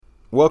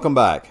Welcome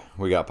back.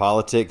 We got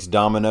politics,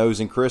 dominoes,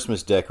 and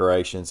Christmas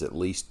decorations, at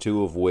least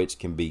two of which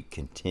can be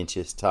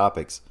contentious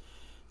topics.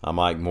 I'm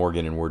Mike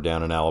Morgan, and we're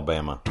down in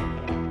Alabama.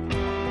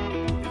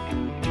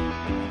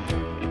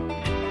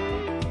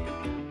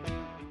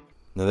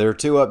 Now, there are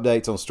two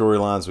updates on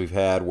storylines we've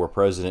had where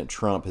President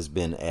Trump has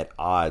been at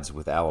odds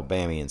with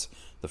Alabamians.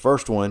 The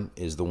first one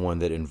is the one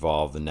that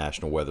involved the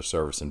National Weather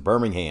Service in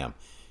Birmingham,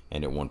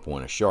 and at one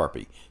point a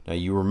Sharpie. Now,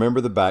 you remember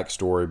the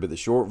backstory, but the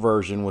short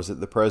version was that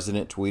the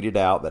president tweeted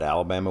out that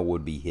Alabama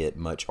would be hit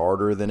much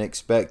harder than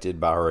expected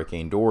by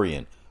Hurricane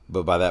Dorian.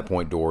 But by that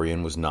point,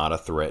 Dorian was not a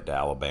threat to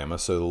Alabama,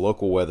 so the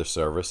local weather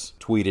service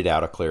tweeted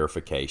out a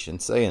clarification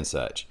saying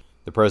such.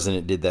 The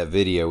president did that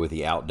video with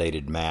the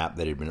outdated map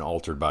that had been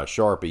altered by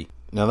Sharpie.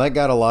 Now, that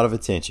got a lot of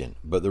attention,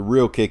 but the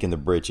real kick in the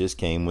britches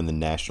came when the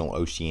National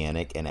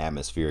Oceanic and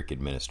Atmospheric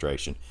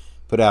Administration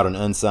put out an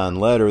unsigned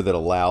letter that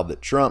allowed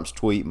that Trump's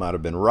tweet might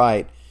have been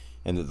right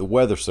and that the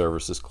Weather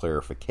Service's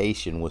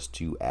clarification was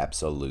too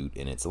absolute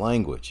in its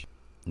language.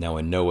 Now,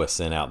 when NOAA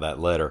sent out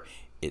that letter,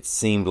 it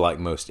seemed like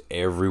most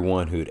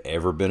everyone who'd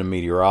ever been a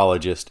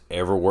meteorologist,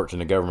 ever worked in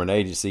a government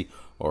agency,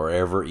 or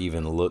ever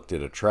even looked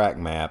at a track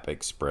map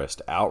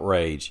expressed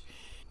outrage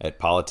at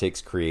politics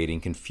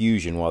creating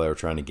confusion while they were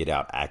trying to get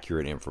out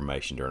accurate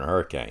information during a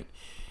hurricane.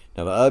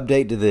 Now, the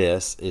update to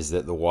this is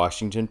that the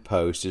Washington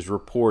Post is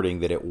reporting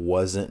that it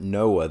wasn't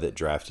NOAA that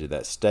drafted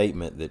that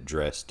statement that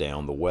dressed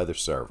down the Weather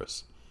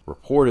Service.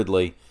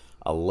 Reportedly,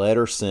 a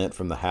letter sent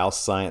from the House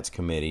Science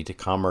Committee to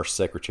Commerce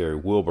Secretary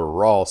Wilbur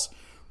Ross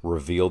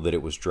revealed that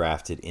it was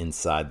drafted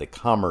inside the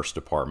Commerce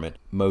Department,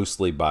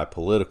 mostly by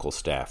political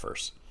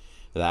staffers.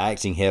 The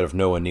acting head of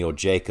NOAA, Neil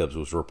Jacobs,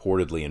 was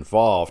reportedly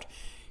involved.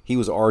 He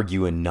was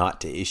arguing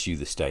not to issue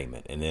the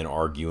statement and then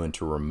arguing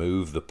to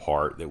remove the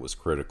part that was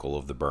critical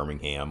of the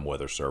Birmingham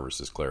Weather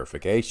Service's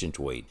clarification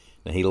tweet.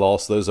 Now, he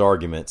lost those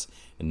arguments,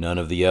 and none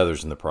of the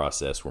others in the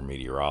process were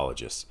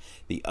meteorologists.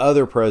 The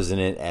other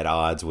president at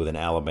odds with an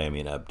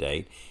Alabamian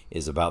update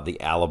is about the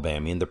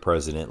Alabamian the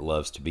president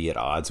loves to be at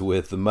odds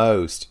with the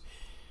most,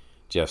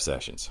 Jeff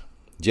Sessions.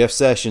 Jeff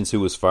Sessions,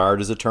 who was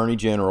fired as Attorney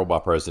General by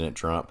President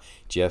Trump.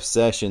 Jeff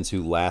Sessions,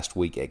 who last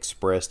week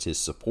expressed his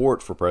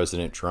support for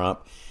President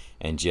Trump.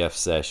 And Jeff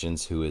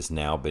Sessions, who has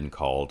now been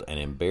called an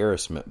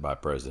embarrassment by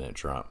President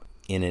Trump.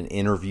 In an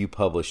interview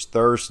published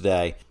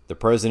Thursday, the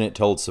president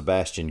told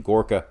Sebastian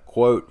Gorka,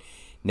 quote,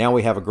 "Now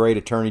we have a great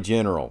attorney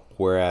general,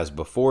 whereas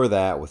before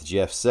that with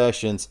Jeff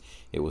Sessions,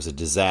 it was a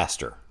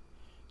disaster.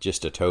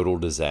 Just a total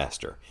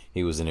disaster.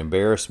 He was an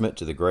embarrassment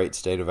to the great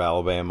state of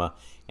Alabama,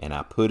 and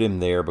I put him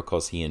there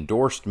because he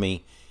endorsed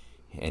me,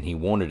 and he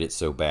wanted it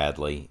so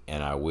badly,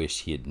 and I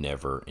wish he had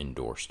never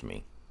endorsed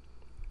me."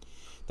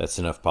 That's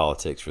enough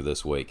politics for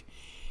this week.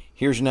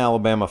 Here's an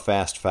Alabama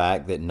fast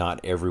fact that not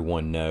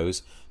everyone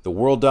knows. The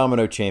World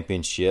Domino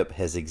Championship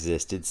has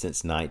existed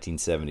since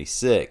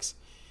 1976.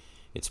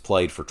 It's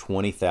played for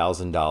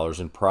 $20,000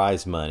 in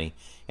prize money,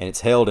 and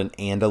it's held in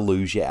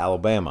Andalusia,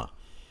 Alabama.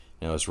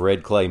 Now, as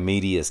Red Clay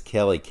Media's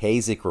Kelly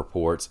Kasich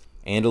reports,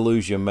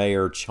 Andalusia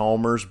Mayor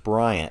Chalmers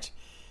Bryant,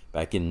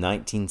 back in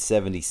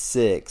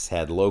 1976,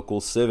 had local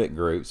civic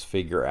groups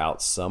figure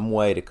out some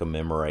way to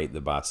commemorate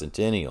the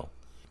bicentennial.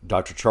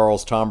 Dr.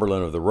 Charles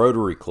Tomberlin of the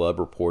Rotary Club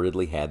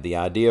reportedly had the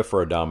idea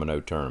for a domino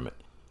tournament.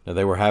 Now,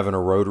 they were having a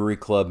Rotary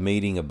Club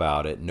meeting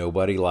about it.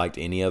 Nobody liked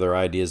any other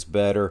ideas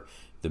better.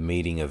 The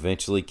meeting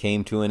eventually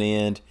came to an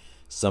end.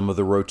 Some of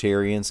the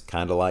Rotarians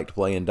kind of liked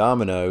playing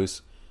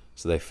dominoes,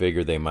 so they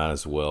figured they might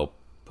as well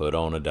put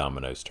on a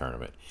dominoes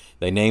tournament.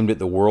 They named it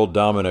the World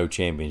Domino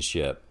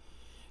Championship.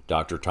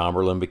 Dr.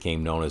 Tomberlin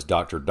became known as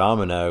Dr.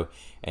 Domino,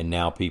 and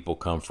now people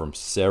come from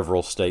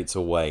several states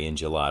away in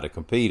July to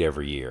compete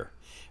every year.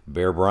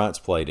 Bear Bryant's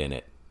played in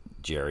it.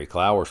 Jerry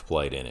Clowers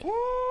played in it.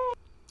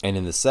 And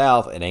in the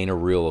South, it ain't a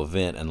real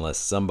event unless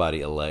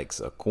somebody elects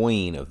a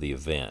queen of the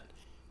event.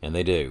 And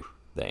they do.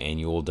 The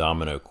annual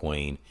Domino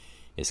Queen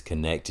is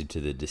connected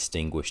to the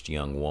Distinguished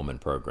Young Woman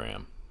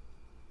program.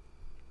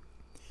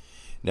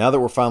 Now that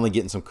we're finally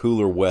getting some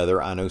cooler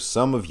weather, I know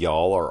some of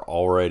y'all are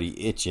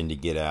already itching to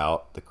get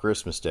out the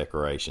Christmas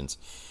decorations.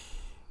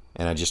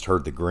 And I just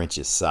heard the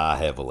Grinches sigh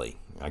heavily.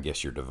 I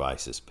guess your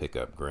devices pick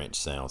up Grinch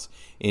sounds.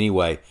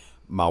 Anyway,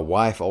 my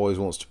wife always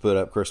wants to put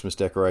up Christmas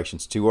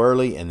decorations too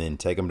early and then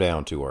take them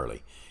down too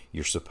early.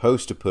 You're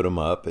supposed to put them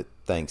up at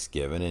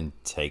Thanksgiving and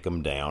take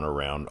them down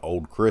around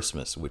Old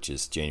Christmas, which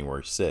is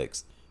January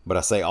 6th. But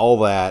I say all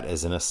that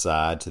as an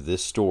aside to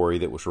this story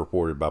that was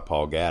reported by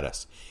Paul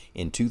Gaddis.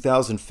 In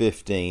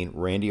 2015,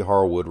 Randy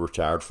Harwood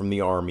retired from the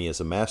Army as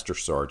a Master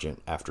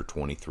Sergeant after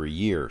 23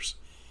 years.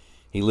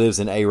 He lives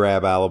in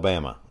Arab,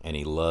 Alabama, and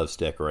he loves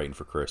decorating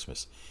for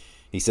Christmas.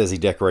 He says he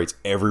decorates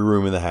every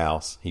room in the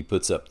house. He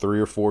puts up 3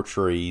 or 4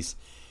 trees.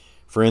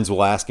 Friends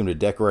will ask him to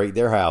decorate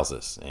their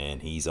houses,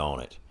 and he's on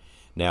it.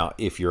 Now,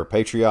 if you're a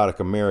patriotic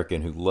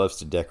American who loves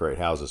to decorate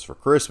houses for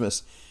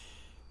Christmas,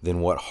 then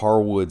what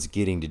Harwood's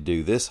getting to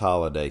do this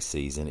holiday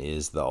season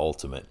is the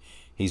ultimate.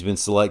 He's been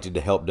selected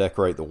to help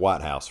decorate the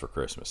White House for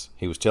Christmas.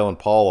 He was telling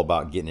Paul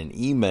about getting an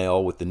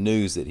email with the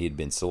news that he had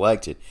been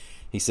selected.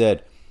 He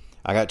said,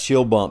 "I got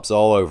chill bumps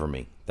all over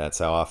me. That's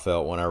how I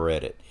felt when I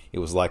read it. It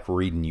was like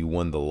reading you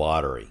won the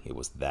lottery. It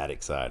was that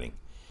exciting.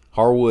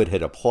 Harwood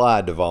had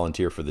applied to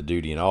volunteer for the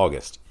duty in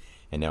August,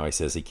 and now he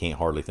says he can't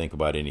hardly think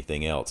about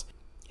anything else.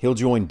 He'll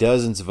join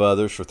dozens of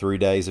others for 3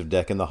 days of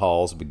Decking the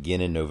Halls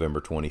beginning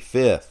November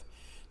 25th,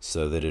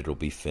 so that it'll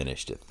be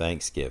finished at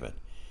Thanksgiving,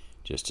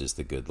 just as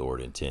the good Lord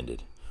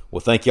intended. Well,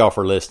 thank y'all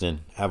for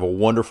listening. Have a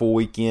wonderful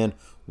weekend.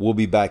 We'll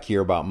be back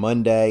here about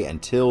Monday.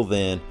 Until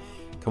then,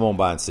 come on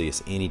by and see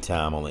us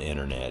anytime on the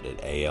internet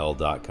at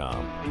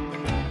al.com.